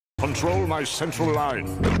Control my central line.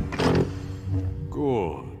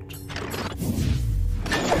 Good.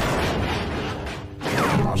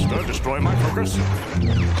 Master, destroy my focus.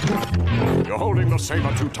 You're holding the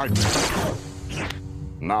saber too tightly.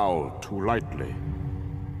 Now, too lightly.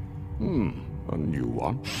 A new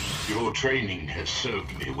one. Your training has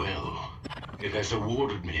served me well. It has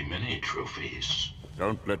awarded me many trophies.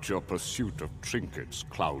 Don't let your pursuit of trinkets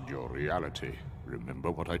cloud your reality.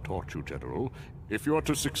 Remember what I taught you, General. If you're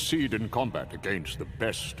to succeed in combat against the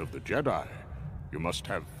best of the Jedi, you must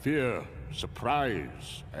have fear,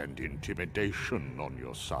 surprise, and intimidation on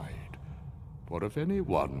your side. For if any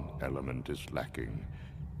one element is lacking,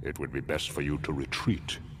 it would be best for you to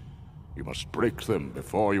retreat. You must break them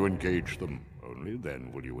before you engage them. Only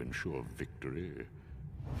then will you ensure victory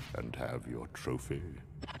and have your trophy.